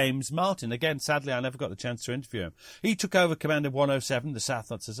Major James Martin. Again, sadly, I never got the chance to interview him. He took over command of 107, the South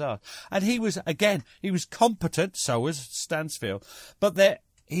Notts Hussars, and he was competent. So was Stansfield, but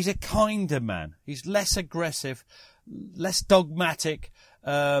he's a kinder man. He's less aggressive, less dogmatic.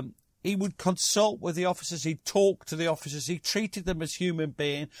 He would consult with the officers. He'd talk to the officers. He treated them as human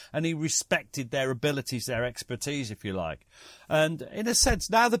beings, and he respected their abilities, their expertise, if you like. And in a sense,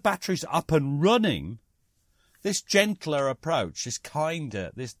 now the battery's up and running, this gentler approach, this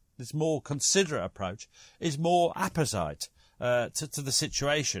kinder, this more considerate approach is more apposite to the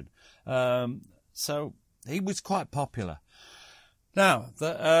situation. So he was quite popular. Now,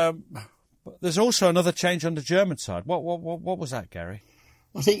 there's also another change on the German side. What was that, Gary?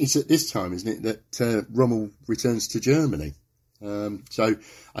 I think it's at this time, isn't it, that Rommel returns to Germany. So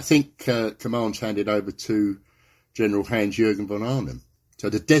I think command's handed over to General Hans-Jürgen von Arnim. So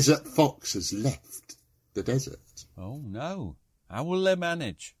the Desert Fox has left the desert. Oh, no. How will they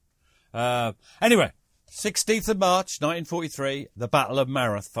manage? Anyway, 16th of March, 1943, the Battle of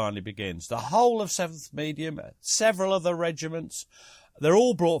Marath finally begins. The whole of 7th Medium, several other regiments, they're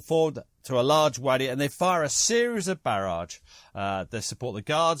all brought forward to a large wadi, and they fire a series of barrage. They support the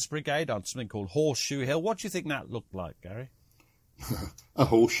Guards Brigade on something called Horseshoe Hill. What do you think that looked like, Gary? A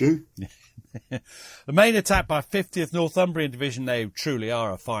horseshoe. The main attack by 50th Northumbrian Division, they truly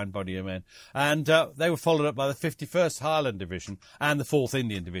are a fine body of men. And they were followed up by the 51st Highland Division and the 4th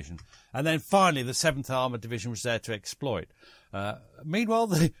Indian Division. And then finally the 7th Armoured Division was there to exploit. Meanwhile,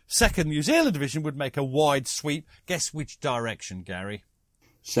 the 2nd New Zealand Division would make a wide sweep. Guess which direction, Gary?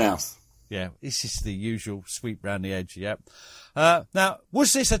 South. Yeah, this is the usual sweep round the edge, yep. Now,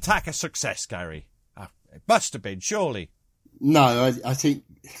 was this attack a success, Gary? It must have been, surely. No, I think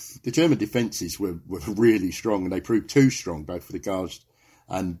the German defences were really strong, and they proved too strong, both for the Guards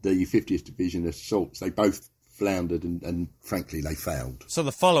and the 50th Division assaults. They both floundered and frankly, they failed. So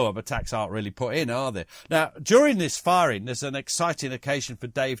the follow-up attacks aren't really put in, are they? Now, during this firing, there's an exciting occasion for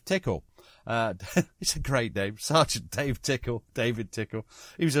Dave Tickle. It's a great name, Sergeant David Tickle.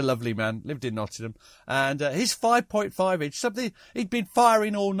 He was a lovely man, lived in Nottingham, and his 5.5 inch, something he'd been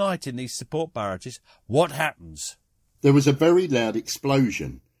firing all night in these support barrages. What happens? There was a very loud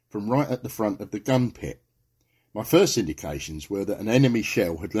explosion from right at the front of the gun pit. My first indications were that an enemy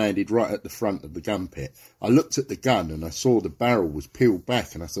shell had landed right at the front of the gun pit. I looked at the gun and I saw the barrel was peeled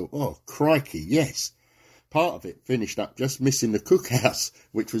back, and I thought, oh, crikey, yes. Part of it finished up just missing the cookhouse,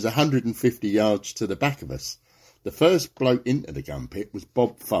 which was 150 yards to the back of us. The first bloke into the gun pit was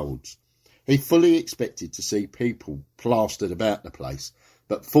Bob Folds. He fully expected to see people plastered about the place,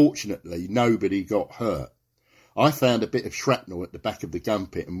 but fortunately nobody got hurt. I found a bit of shrapnel at the back of the gun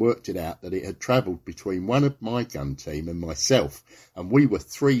pit and worked it out that it had travelled between one of my gun team and myself, and we were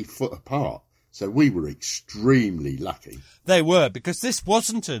 3 foot apart. So we were extremely lucky. They were, because this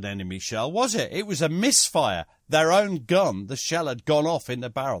wasn't an enemy shell, was it? It was a misfire. Their own gun, the shell had gone off in the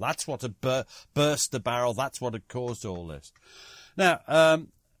barrel. That's what had burst the barrel. That's what had caused all this. Now,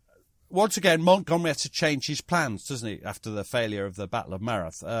 once again, Montgomery had to change his plans, doesn't he, after the failure of the Battle of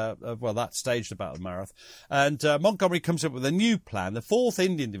Marath? That stage, the Battle of Marath. And Montgomery comes up with a new plan. The 4th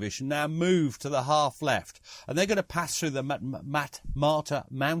Indian Division now move to the half left, and they're going to pass through the Marta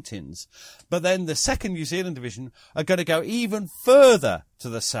Mountains. But then the 2nd New Zealand Division are going to go even further to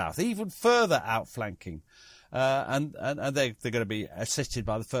the south, even further outflanking. And they're going to be assisted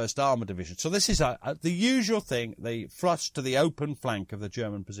by the 1st Armoured Division. So this is the usual thing, the flush to the open flank of the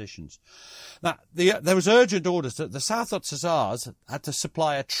German positions. Now, there was urgent orders that the South Hussars had to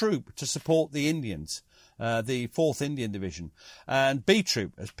supply a troop to support the Indians, the 4th Indian Division. And B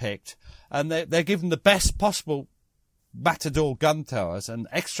Troop is picked, and they're given the best possible Matador gun towers and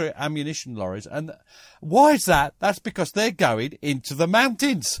extra ammunition lorries. And why is that? That's because they're going into the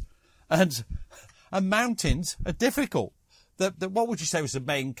mountains. And mountains are difficult. What would you say was the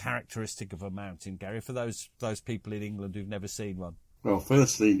main characteristic of a mountain, Gary, for those people in England who've never seen one? Well,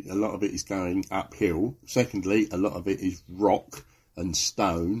 firstly, a lot of it is going uphill. Secondly, a lot of it is rock and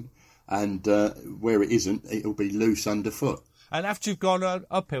stone. And where it isn't, it'll be loose underfoot. And after you've gone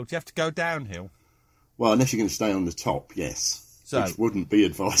uphill, do you have to go downhill? Well, unless you're going to stay on the top, yes. Which wouldn't be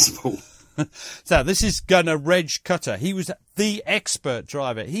advisable. So this is gunner Reg Cutter. He was the expert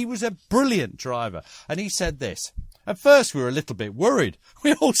driver. He was a brilliant driver. And he said this. At first, we were a little bit worried.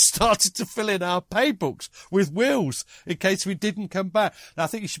 We all started to fill in our pay books with wills in case we didn't come back. Now, I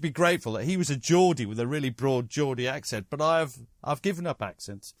think you should be grateful that he was a Geordie with a really broad Geordie accent, but I've given up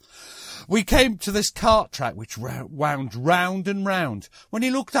accents. We came to this cart track which wound round and round. When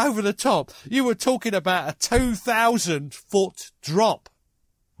you looked over the top, you were talking about a 2,000-foot drop.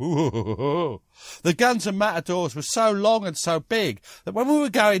 Ooh. The guns and matadors were so long and so big that when we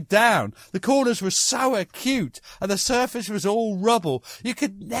were going down, the corners were so acute and the surface was all rubble, you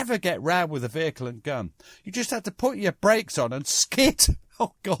could never get round with a vehicle and gun. You just had to put your brakes on and skid.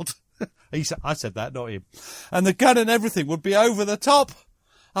 Oh, God. I said that, not him. And the gun and everything would be over the top.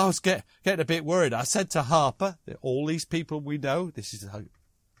 I was getting a bit worried. I said to Harper, all these people we know, this is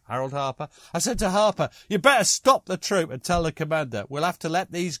Harold Harper. I said to Harper, you better stop the troop and tell the commander we'll have to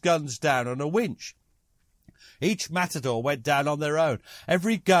let these guns down on a winch. Each Matador went down on their own.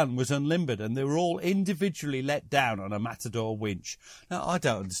 Every gun was unlimbered and they were all individually let down on a Matador winch. Now, I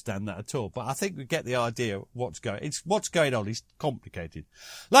don't understand that at all, but I think we get the idea of what's going on is complicated.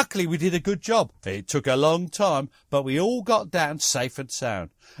 Luckily, we did a good job. It took a long time, but we all got down safe and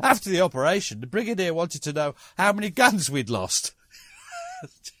sound. After the operation, the Brigadier wanted to know how many guns we'd lost.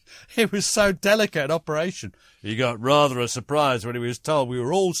 It was so delicate an operation. He got rather a surprise when he was told we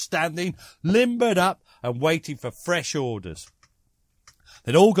were all standing, limbered up and waiting for fresh orders.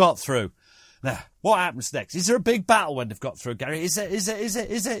 They'd all got through. Now, what happens next? Is there a big battle when they've got through, Gary? Is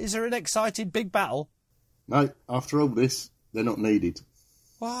there an exciting big battle? No, after all this, they're not needed.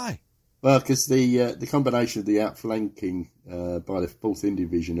 Why? Well, because the combination of the outflanking by the 4th Indian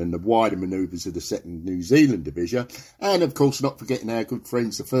Division and the wider manoeuvres of the 2nd New Zealand Division, and of course not forgetting our good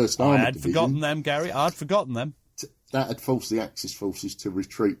friends the 1st Armoured Division. I had forgotten them, Gary. I'd forgotten them. That had forced the Axis forces to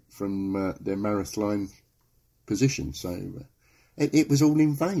retreat from their Marath Line position. So it was all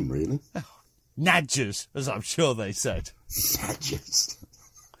in vain, really. Oh, Nadgers, as I'm sure they said. Nadgers.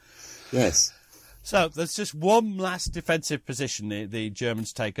 Yes. So there's just one last defensive position the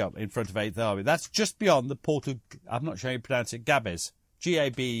Germans take up in front of 8th Army. That's just beyond the port of, I'm not sure how you pronounce it, Gabes.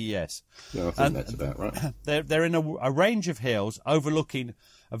 Gabes. Yeah, I think that's about right. They're in a range of hills overlooking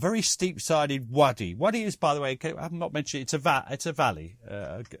a very steep-sided wadi. Wadi is, by the way, I've not mentioned it's a valley.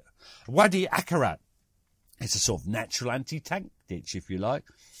 Wadi Akarat. It's a sort of natural anti-tank ditch, if you like.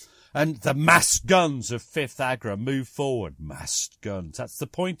 And the massed guns of 5th Agra move forward. Massed guns. That's the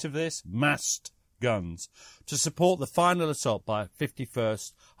point of this. Massed guns to support the final assault by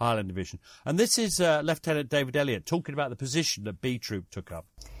 51st Highland Division. And this is Lieutenant David Elliott talking about the position that B Troop took up.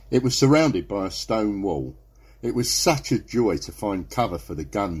 It was surrounded by a stone wall. It was such a joy to find cover for the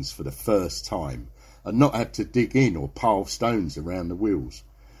guns for the first time and not have to dig in or pile stones around the wheels.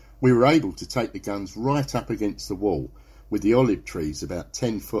 We were able to take the guns right up against the wall with the olive trees about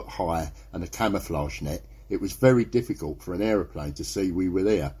 10 foot high and a camouflage net. It was very difficult for an aeroplane to see we were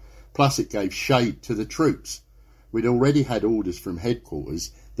there. Plus it gave shade to the troops. We'd already had orders from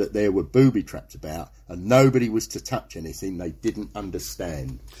headquarters that there were booby traps about and nobody was to touch anything they didn't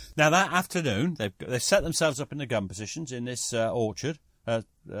understand. Now that afternoon, they set themselves up in the gun positions in this orchard,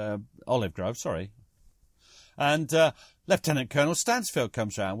 olive grove, sorry. And Lieutenant Colonel Stansfield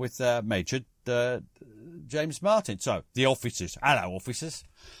comes round with Major James Martin. So, the officers. Hello, officers.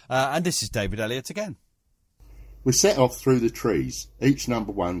 And this is David Elliott again. We set off through the trees, each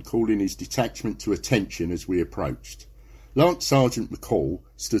number one calling his detachment to attention as we approached. Lance Sergeant McCall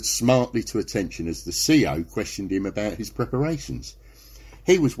stood smartly to attention as the CO questioned him about his preparations.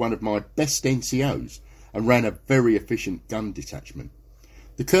 He was one of my best NCOs and ran a very efficient gun detachment.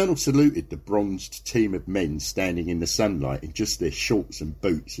 The Colonel saluted the bronzed team of men standing in the sunlight in just their shorts and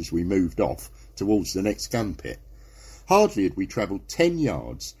boots as we moved off towards the next gun pit. Hardly had we travelled 10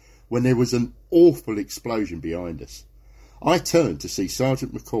 yards when there was an awful explosion behind us. I turned to see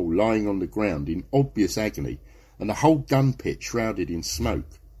Sergeant McCall lying on the ground in obvious agony and the whole gun pit shrouded in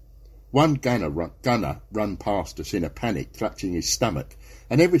smoke. One gunner run past us in a panic, clutching his stomach,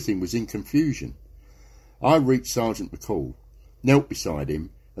 and everything was in confusion. I reached Sergeant McCall, knelt beside him,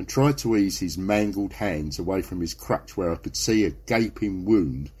 and tried to ease his mangled hands away from his crutch where I could see a gaping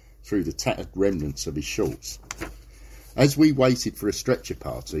wound through the tattered remnants of his shorts. As we waited for a stretcher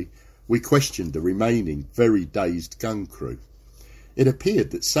party, we questioned the remaining very dazed gun crew. It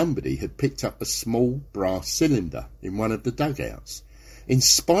appeared that somebody had picked up a small brass cylinder in one of the dugouts. In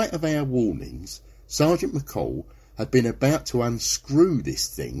spite of our warnings, Sergeant McCall had been about to unscrew this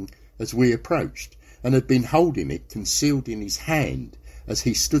thing as we approached, and had been holding it concealed in his hand as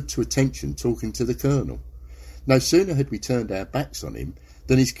he stood to attention talking to the Colonel. No sooner had we turned our backs on him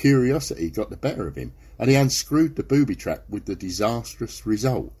than his curiosity got the better of him, and he unscrewed the booby trap with the disastrous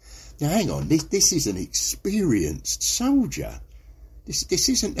result. Now, hang on, this is an experienced soldier. This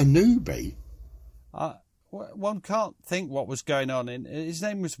isn't a newbie. One can't think what was going on. His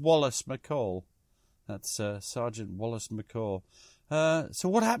name was Wallace McCall. That's Sergeant Wallace McCall. So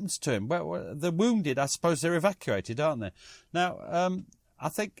what happens to him? Well, the wounded, I suppose they're evacuated, aren't they? Now, I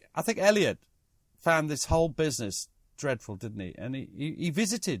think Elliott found this whole business dreadful, didn't he? And he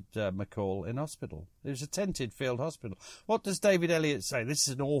visited McCall in hospital. It was a tented field hospital. What does David Elliott say? This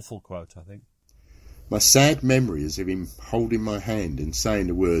is an awful quote, I think. My sad memory is of him holding my hand and saying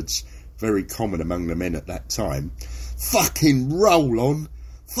the words very common among the men at that time, "Fucking roll on!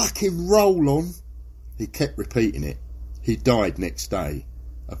 Fucking roll on!" He kept repeating it. He died next day.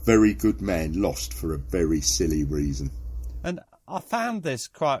 A very good man lost for a very silly reason. And I found this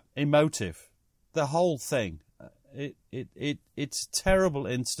quite emotive, the whole thing. It's a terrible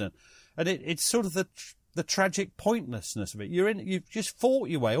incident, and it's sort of the tragic pointlessness of it. You've just fought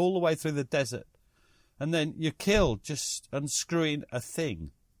your way all the way through the desert, and then you're killed just unscrewing a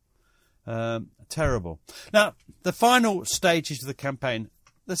thing. Terrible. Now, the final stages of the campaign,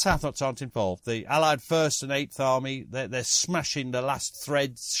 the Southnotts aren't involved. The Allied 1st and 8th Army, they're smashing the last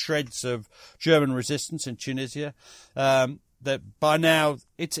shreds of German resistance in Tunisia. That by now,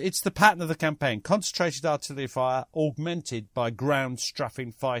 it's the pattern of the campaign. Concentrated artillery fire, augmented by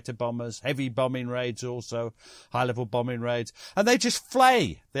ground-strafing fighter bombers, heavy bombing raids also, high-level bombing raids. And they just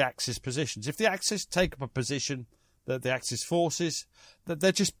flay the Axis positions. If the Axis take up a position, the Axis forces,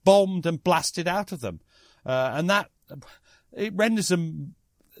 they're just bombed and blasted out of them. And that, it renders them...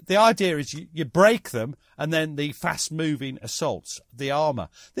 The idea is you break them, and then the fast-moving assaults, the armour.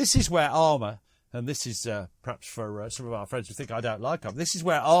 This is where armour... And this is perhaps for some of our friends who think I don't like armour. This is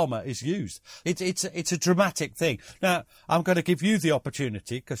where armour is used. It's a dramatic thing. Now, I'm going to give you the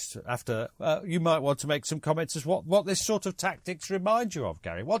opportunity, because after you might want to make some comments as what this sort of tactics remind you of,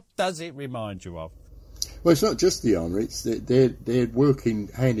 Gary. What does it remind you of? Well, it's not just the armour. It's they're working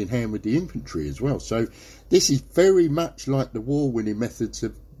hand in hand with the infantry as well. So this is very much like the war-winning methods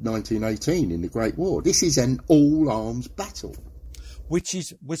of 1918 in the Great War. This is an all-arms battle, which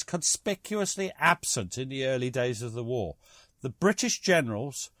was conspicuously absent in the early days of the war. The British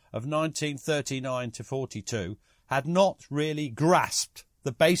generals of 1939 to 42 had not really grasped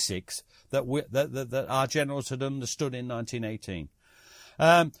the basics that our generals had understood in 1918.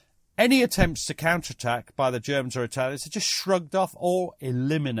 Any attempts to counterattack by the Germans or Italians are just shrugged off or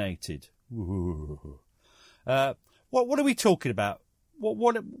eliminated. What are we talking about?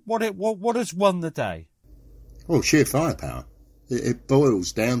 What has won the day? Oh, sheer firepower. It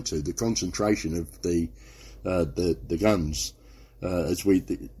boils down to the concentration of the guns, as we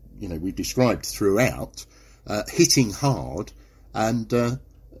described throughout, hitting hard, and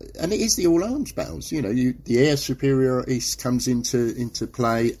it is the all arms battles. The air superiority comes into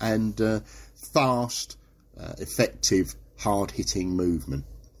play, and fast, effective, hard hitting movement.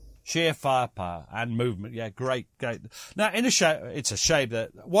 Sheer firepower and movement. Yeah, great. Now, it's a shame that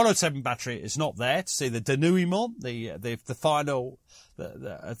 107 Battery is not there to see the denouement, the final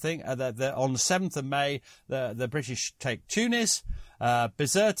thing. On the 7th of May, the British take Tunis.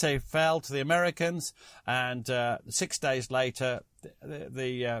 Bizerte fell to the Americans, and 6 days later,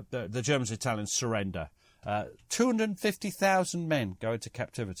 the Germans and Italians surrender. 250,000 men go into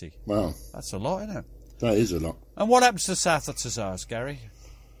captivity. Wow. That's a lot, isn't it? That is a lot. And what happens to South Azores, Gary?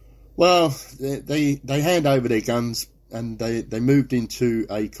 Well, they hand over their guns and they moved into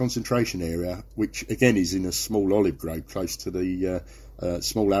a concentration area, which again is in a small olive grove close to the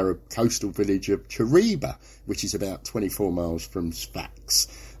small Arab coastal village of Cheriba, which is about 24 miles from Sfax.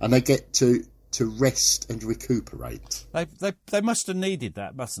 And they get to rest and recuperate. They must have needed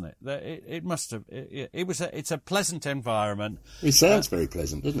that, mustn't it? It must have. It's a pleasant environment. It sounds very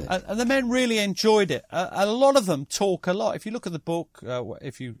pleasant, doesn't it? And the men really enjoyed it. A lot of them talk a lot. If you look at the book,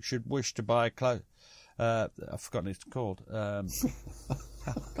 if you should wish to buy I've forgotten what it's called.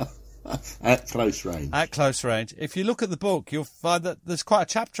 At Close Range. At Close Range. If you look at the book, you'll find that there's quite a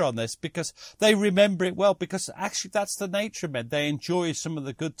chapter on this because they remember it well, because actually that's the nature of men. They enjoy some of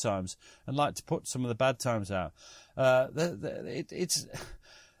the good times and like to put some of the bad times out. As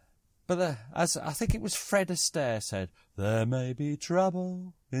I think it was Fred Astaire said, there may be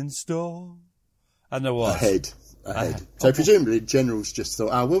trouble in store. And there was. Ahead. So presumably generals just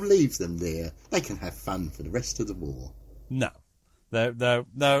thought, we'll leave them there. They can have fun for the rest of the war. No. No.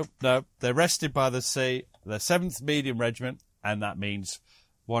 They're rested by the sea, the 7th Medium Regiment, and that means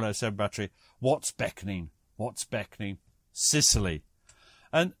 107 Battery. What's beckoning? Sicily.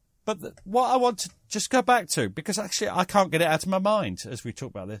 But what I want to just go back to, because actually I can't get it out of my mind as we talk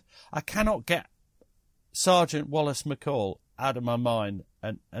about this, I cannot get Sergeant Wallace McCall out of my mind,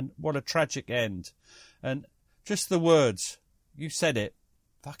 and what a tragic end. And just the words, you said it,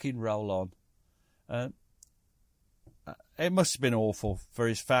 fucking roll on. It must have been awful for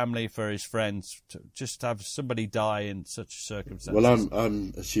his family, for his friends, to just have somebody die in such circumstances. Well,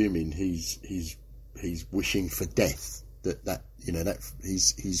 I'm assuming he's wishing for death.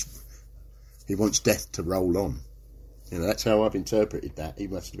 He wants death to roll on. That's how I've interpreted that. He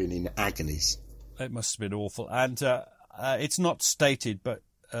must have been in agonies. It must have been awful, and it's not stated, but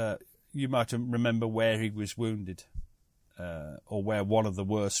you might remember where he was wounded, or where one of the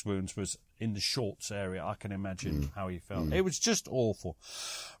worst wounds was. In the Shorts area, I can imagine how he felt. It was just awful.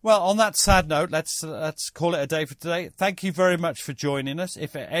 Well, on that sad note, let's call it a day for today. Thank you very much for joining us.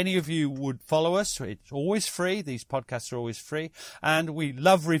 If any of you would follow us, it's always free. These podcasts are always free, and we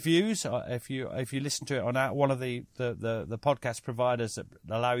love reviews. If you listen to it on one of the podcast providers that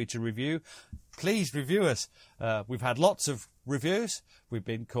allow you to review, please review us. We've had lots of reviews. We've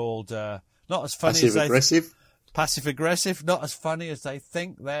been called not as funny as aggressive. Passive-aggressive, not as funny as they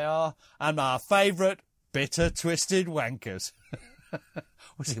think they are, and our favourite, bitter, twisted wankers.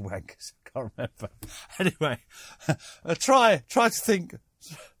 Was it wankers? I can't remember. Anyway, try to think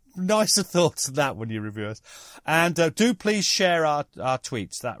nicer thoughts than that when you review us. And do please share our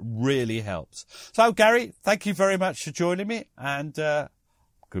tweets. That really helps. So, Gary, thank you very much for joining me, and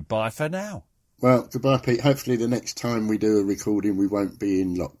goodbye for now. Well, goodbye, Pete. Hopefully the next time we do a recording, we won't be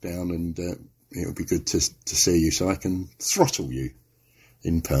in lockdown, and it'll be good to see you so I can throttle you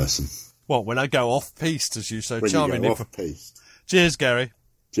in person. What, when I go off-piste, as you so when charmingly... When you go off-piste. Cheers, Gary.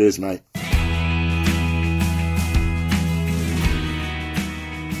 Cheers, mate.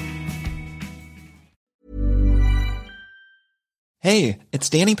 Hey, it's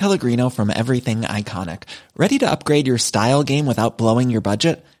Danny Pellegrino from Everything Iconic. Ready to upgrade your style game without blowing your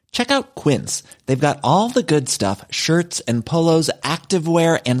budget? Check out Quince. They've got all the good stuff, shirts and polos,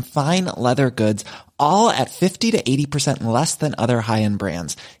 activewear, and fine leather goods, all at 50 to 80% less than other high-end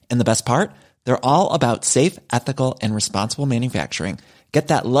brands. And the best part? They're all about safe, ethical, and responsible manufacturing. Get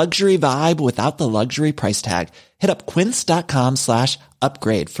that luxury vibe without the luxury price tag. Hit up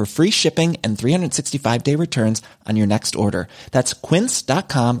quince.com/upgrade for free shipping and 365-day returns on your next order. That's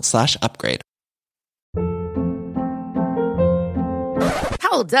quince.com/upgrade.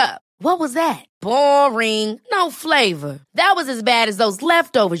 Hold up. What was that? Boring. No flavor. That was as bad as those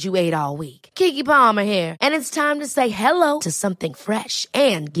leftovers you ate all week. Keke Palmer here. And it's time to say hello to something fresh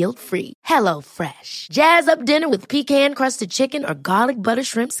and guilt-free. Hello Fresh. Jazz up dinner with pecan-crusted chicken or garlic butter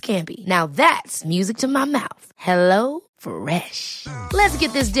shrimp scampi. Now that's music to my mouth. Hello Fresh. Let's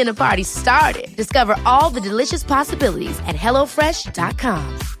get this dinner party started. Discover all the delicious possibilities at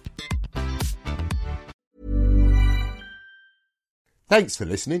HelloFresh.com. Thanks for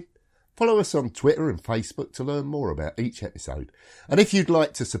listening. Follow us on Twitter and Facebook to learn more about each episode. And if you'd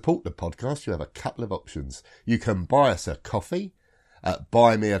like to support the podcast, you have a couple of options. You can buy us a coffee, at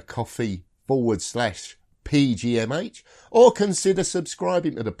buymeacoffee.com/PGMH, or consider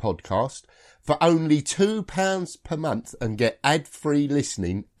subscribing to the podcast for only £2 per month and get ad-free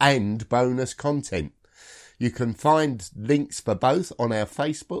listening and bonus content. You can find links for both on our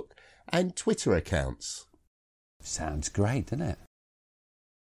Facebook and Twitter accounts. Sounds great, doesn't it?